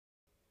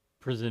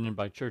Presented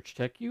by Church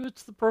Tech U,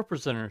 it's the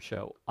ProPresenter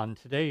Show. On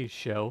today's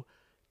show,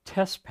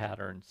 test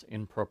patterns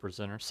in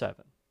ProPresenter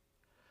 7.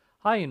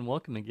 Hi, and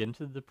welcome again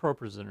to the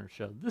ProPresenter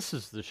Show. This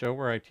is the show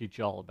where I teach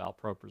you all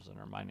about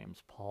ProPresenter. My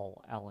name's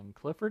Paul Allen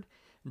Clifford.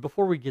 And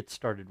before we get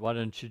started, why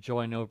don't you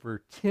join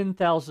over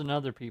 10,000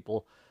 other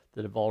people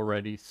that have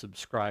already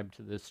subscribed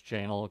to this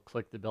channel,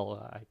 click the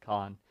bell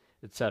icon,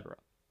 etc.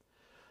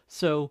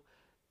 So,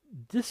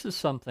 this is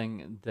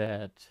something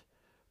that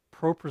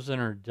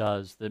ProPresenter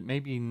does that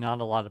maybe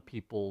not a lot of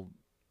people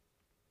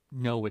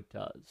know it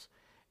does.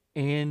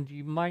 And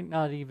you might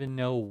not even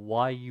know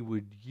why you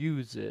would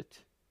use it,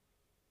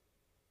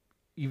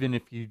 even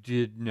if you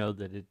did know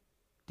that it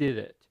did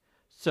it.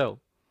 So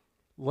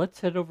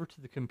let's head over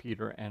to the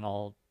computer and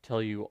I'll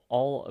tell you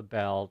all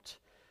about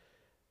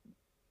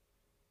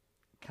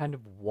kind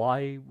of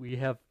why we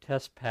have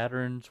test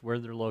patterns, where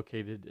they're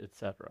located,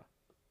 etc.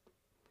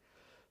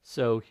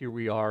 So here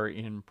we are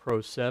in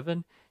Pro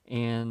 7,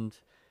 and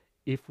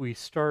if we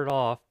start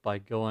off by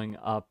going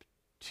up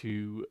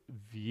to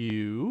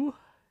View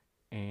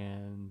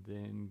and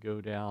then go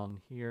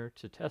down here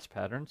to Test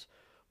Patterns,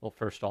 well,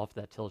 first off,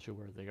 that tells you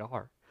where they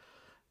are.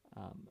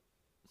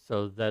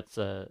 So that's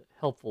a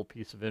helpful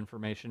piece of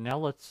information. Now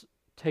let's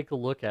take a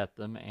look at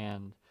them,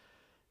 and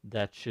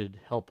that should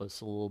help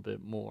us a little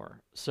bit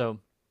more. So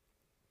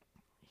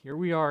here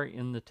we are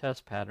in the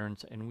test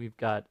patterns, and we've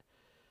got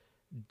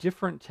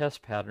different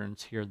test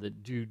patterns here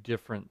that do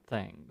different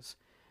things.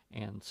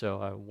 And so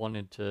I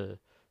wanted to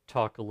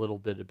talk a little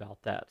bit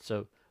about that.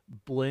 So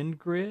blend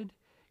grid,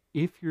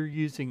 if you're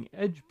using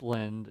edge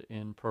blend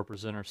in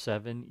ProPresenter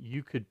 7,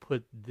 you could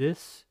put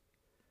this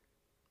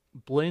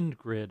blend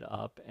grid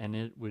up and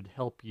it would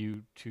help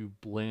you to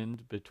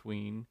blend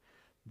between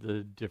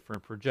the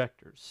different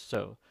projectors.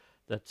 So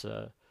that's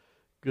a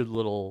good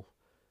little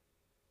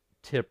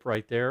tip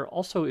right there.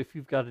 Also, if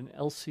you've got an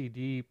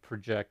LCD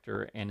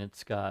projector and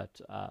it's got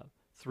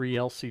 3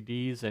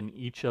 LCDs and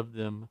each of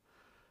them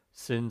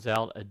sends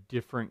out a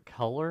different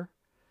color,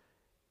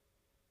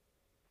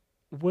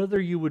 whether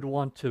you would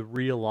want to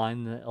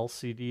realign the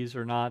LCDs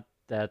or not,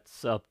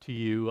 that's up to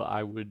you.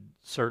 I would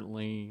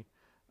certainly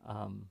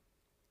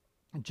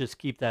just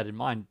keep that in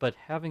mind. But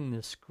having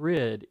this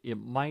grid, it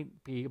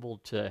might be able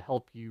to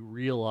help you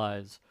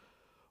realize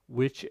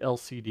which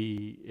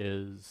LCD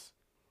is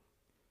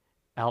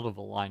out of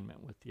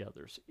alignment with the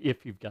others,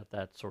 if you've got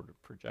that sort of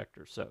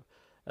projector. So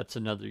that's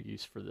another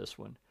use for this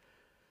one.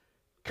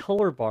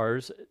 Color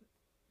bars,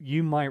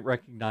 you might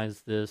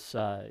recognize this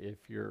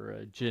if you're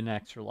a Gen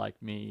Xer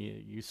like me.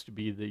 It used to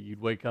be that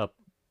you'd wake up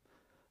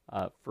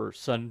for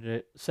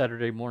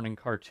Saturday morning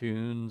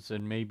cartoons,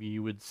 and maybe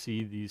you would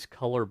see these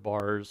color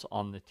bars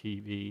on the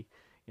TV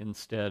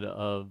instead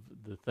of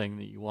the thing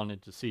that you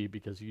wanted to see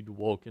because you'd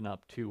woken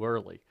up too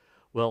early.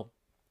 Well,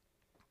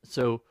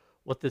 so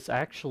what this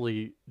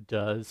actually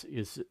does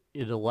is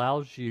it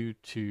allows you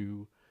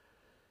to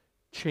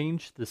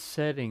change the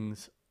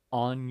settings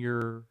on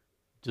your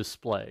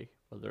display,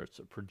 whether it's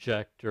a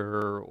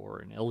projector or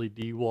an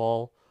LED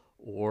wall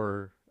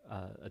or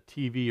a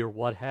TV or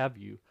what have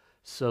you,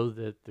 so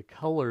that the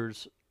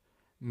colors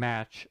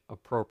match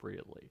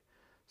appropriately.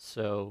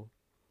 So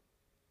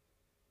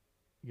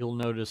you'll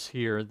notice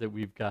here that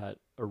we've got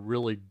a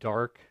really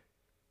dark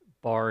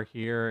bar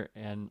here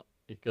and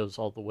it goes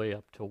all the way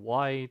up to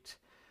white.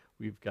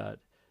 We've got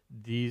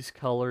these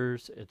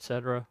colors,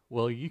 etc.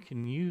 Well, you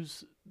can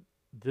use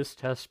this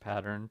test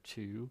pattern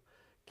to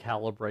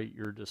calibrate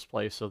your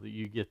display so that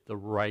you get the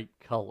right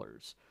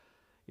colors,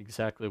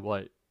 exactly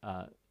what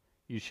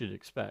you should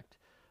expect.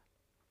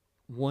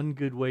 One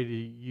good way to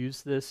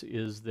use this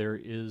is there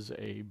is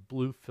a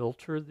blue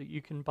filter that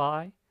you can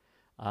buy.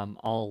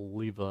 I'll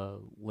leave a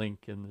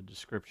link in the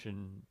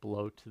description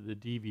below to the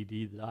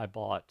DVD that I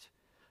bought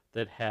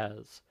that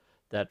has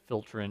that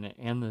filter in it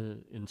and the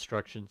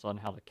instructions on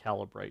how to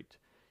calibrate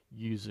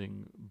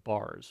using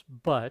bars.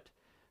 But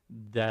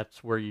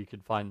that's where you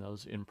can find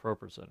those in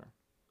ProPresenter.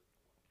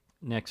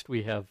 Next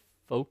we have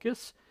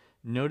focus.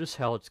 Notice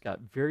how it's got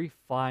very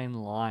fine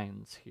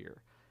lines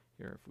here.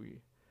 Here, if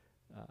we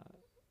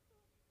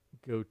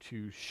go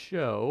to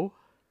show,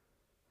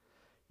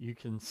 you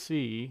can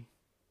see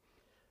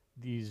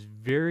these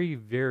very,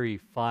 very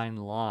fine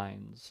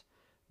lines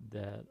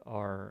that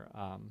are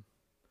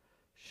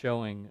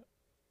showing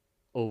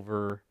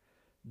over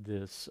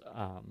this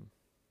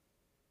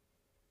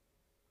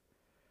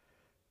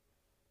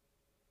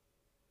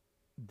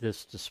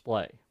this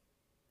display.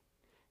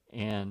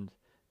 And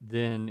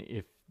then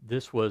if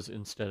this was,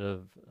 instead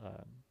of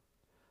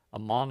a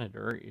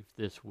monitor, if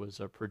this was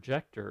a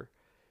projector,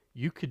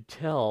 you could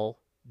tell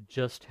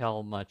just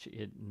how much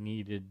it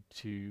needed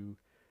to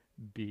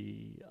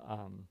be,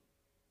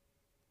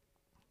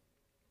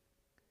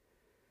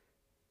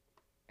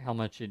 how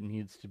much it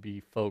needs to be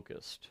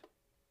focused.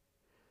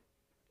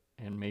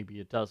 And maybe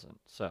it doesn't.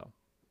 So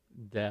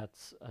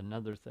that's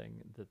another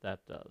thing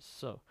that does.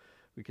 So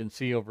we can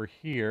see over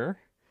here,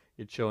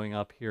 it's showing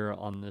up here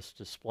on this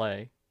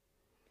display.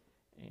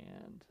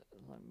 And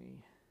let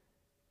me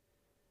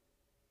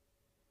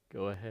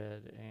go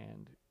ahead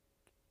and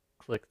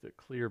click the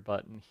clear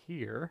button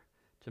here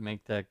to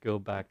make that go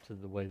back to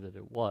the way that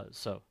it was.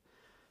 So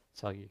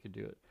that's how you could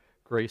do it.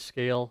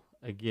 Grayscale,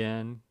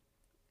 again,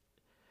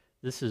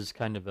 this is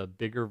kind of a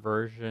bigger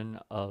version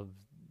of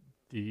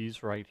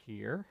these right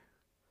here.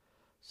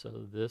 So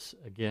this,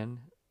 again,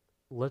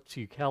 lets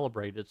you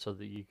calibrate it so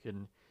that you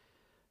can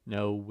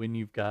know when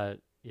you've got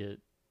it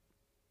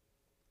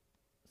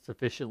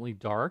sufficiently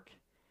dark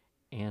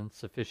and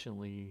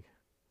sufficiently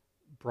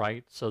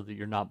bright so that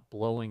you're not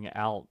blowing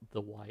out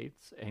the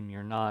whites and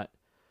you're not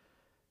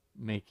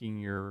making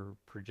your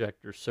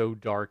projector so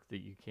dark that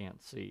you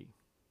can't see.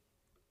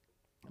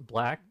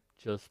 Black,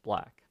 just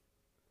black.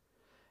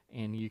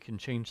 And you can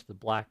change the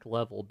black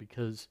level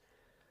because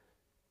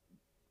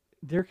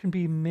there can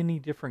be many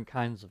different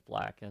kinds of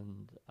black,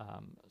 and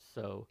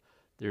so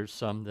there's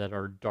some that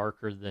are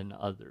darker than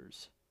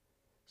others.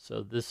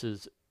 So this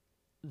is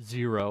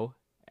 0,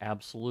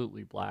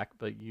 absolutely black,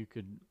 but you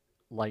could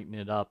lighten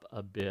it up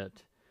a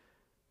bit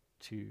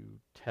to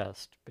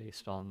test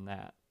based on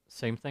that.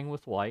 Same thing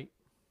with white,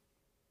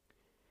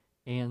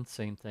 and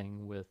same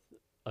thing with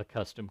a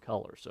custom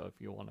color. So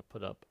if you want to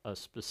put up a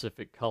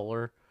specific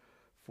color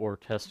for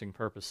testing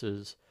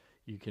purposes,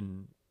 you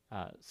can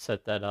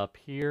set that up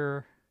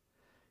here.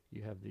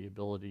 You have the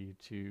ability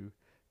to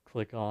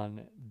click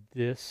on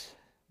this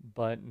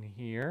button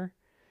here,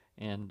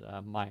 and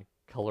my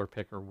color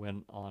picker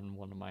went on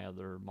one of my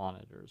other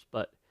monitors,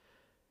 but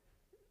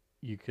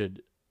you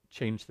could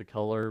change the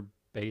color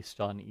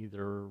based on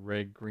either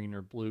red, green,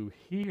 or blue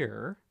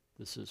here.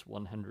 This is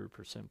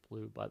 100%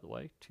 blue, by the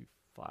way,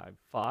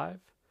 255.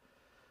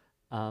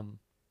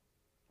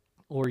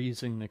 Or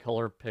using the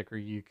color picker,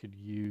 you could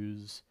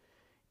use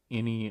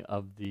any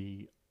of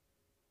the,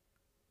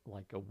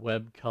 like a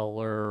web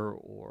color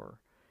or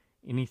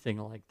anything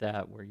like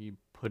that, where you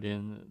put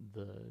in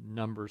the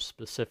numbers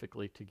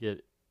specifically to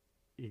get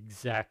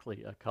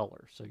exactly a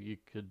color. So you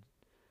could,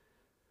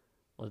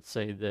 let's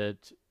say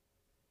that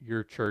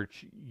your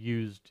church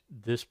used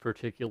this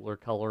particular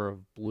color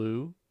of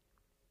blue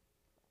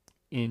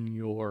in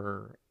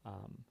your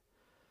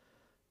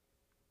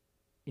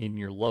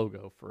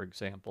logo, for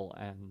example,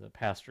 and the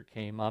pastor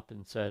came up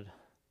and said,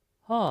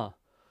 huh,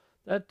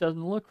 that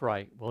doesn't look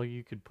right. Well,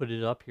 you could put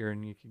it up here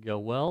and you could go,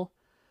 well,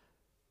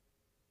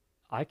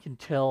 I can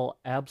tell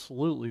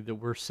absolutely that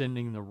we're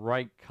sending the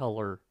right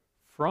color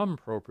from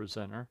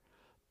ProPresenter,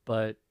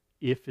 but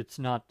if it's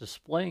not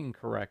displaying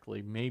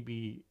correctly,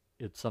 maybe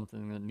it's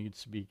something that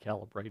needs to be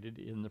calibrated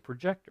in the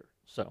projector.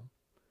 So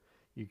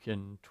you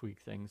can tweak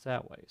things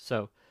that way.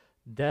 So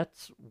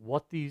that's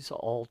what these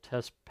all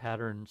test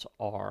patterns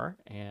are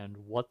and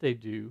what they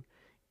do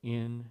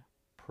in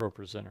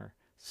ProPresenter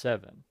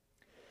 7.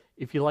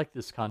 If you like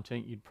this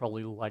content, you'd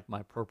probably like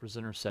my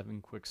ProPresenter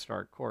 7 Quick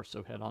Start course,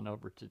 so head on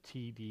over to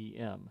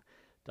TDM.fyi,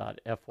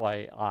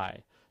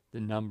 the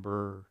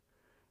number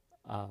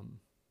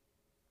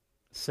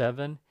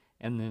 7,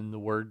 and then the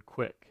word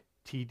quick,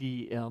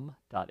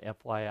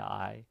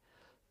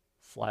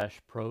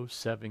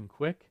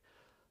 tdm.fyi/pro7quick.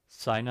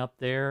 Sign up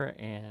there,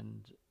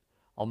 and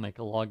I'll make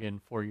a login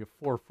for you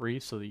for free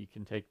so that you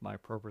can take my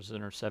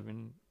ProPresenter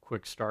 7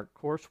 Quick Start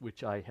course,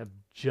 which I have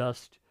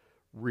just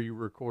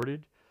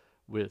re-recorded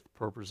with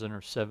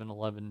ProPresenter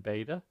 7.11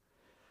 beta.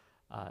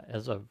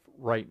 As of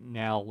right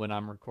now, when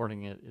I'm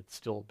recording it, it's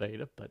still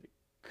beta, but it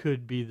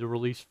could be the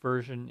release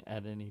version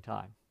at any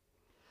time.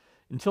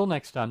 Until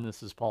next time,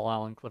 this is Paul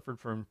Allen Clifford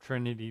from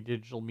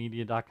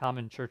TrinityDigitalMedia.com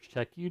and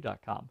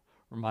ChurchTechU.com,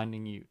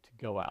 reminding you to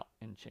go out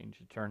and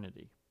change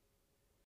eternity.